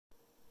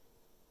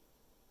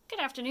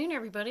afternoon,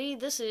 everybody.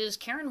 This is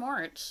Karen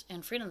Moritz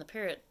and Freedom the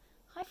Parrot.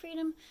 Hi,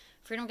 Freedom.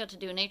 Freedom got to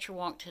do a nature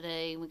walk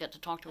today. We got to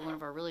talk to one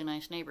of our really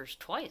nice neighbors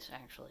twice,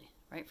 actually.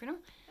 Right, Freedom?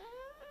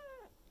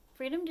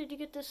 Freedom, did you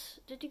get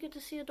to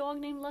see a dog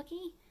named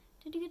Lucky?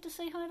 Did you get to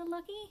say hi to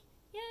Lucky?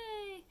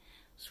 Yay!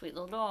 Sweet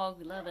little dog.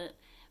 We love it.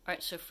 All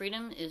right, so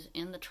Freedom is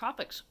in the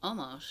tropics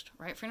almost,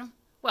 right, Freedom?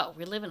 Well,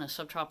 we live in a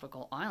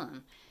subtropical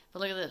island, but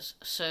look at this.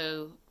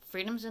 So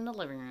Freedom's in the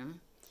living room,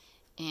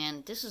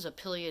 and this is a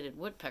pileated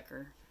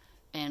woodpecker,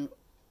 and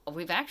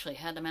we've actually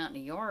had them out in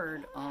the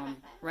yard,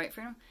 right,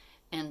 Freedom?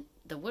 And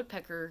the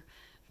woodpecker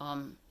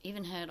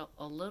even had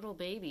a little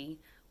baby,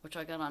 which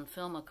I got on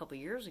film a couple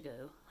years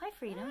ago. Hi,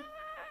 Freedom.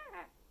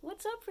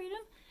 What's up, Freedom?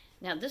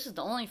 Now, this is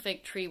the only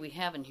fake tree we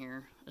have in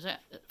here. Is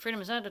that,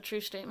 Freedom, is that a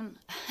true statement?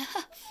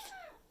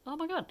 Oh,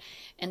 my God.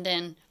 And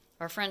then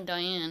our friend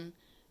Diane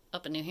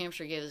up in New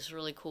Hampshire gave this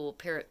really cool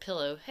parrot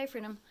pillow. Hey,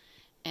 Freedom.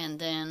 And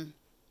then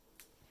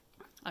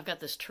I've got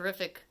this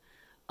terrific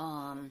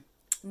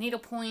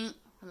needlepoint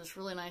from this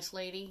really nice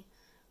lady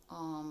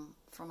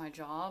for my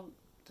job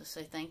to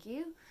say thank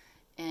you.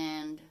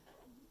 And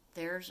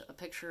there's a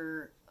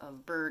picture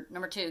of bird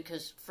number 2,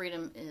 because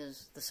Freedom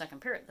is the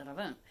second parrot that I've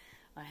owned.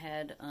 I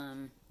had,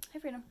 hey,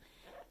 Freedom.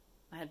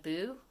 I had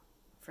Boo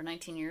for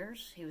 19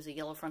 years. He was a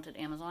yellow-fronted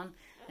Amazon.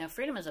 Now,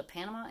 Freedom is a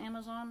Panama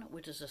Amazon,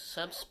 which is a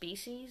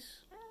subspecies.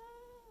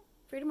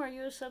 Freedom, are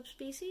you a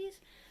subspecies?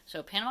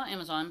 So, Panama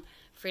Amazon.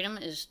 Freedom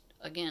is,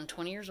 again,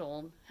 20 years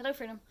old. Hello,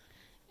 Freedom.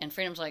 And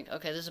Freedom's like,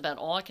 okay, this is about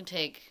all I can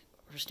take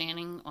for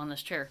standing on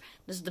this chair.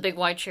 This is the big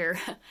wide chair.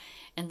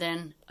 And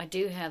then I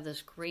do have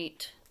this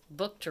great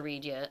book to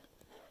read yet.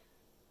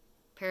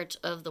 Parrots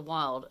of the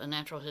Wild, A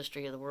Natural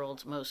History of the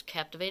World's Most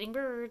Captivating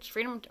Birds.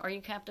 Freedom, are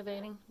you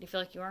captivating? Do you feel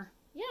like you are?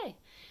 Yay!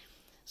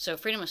 So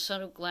Freedom is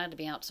so glad to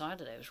be outside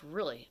today. It was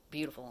really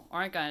beautiful. All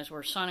right, guys,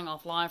 we're signing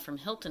off live from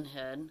Hilton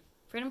Head.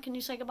 Freedom, can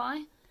you say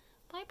goodbye?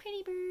 Bye,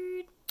 pretty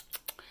bird.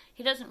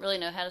 He doesn't really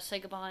know how to say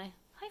goodbye.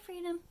 Hi,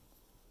 Freedom.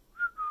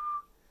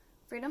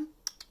 Freedom.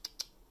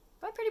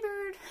 Bye, pretty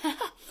bird.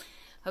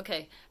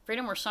 Okay,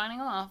 Freedom, we're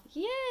signing off.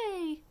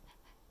 Yay!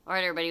 All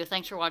right, everybody. Well,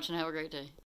 thanks for watching. Have a great day.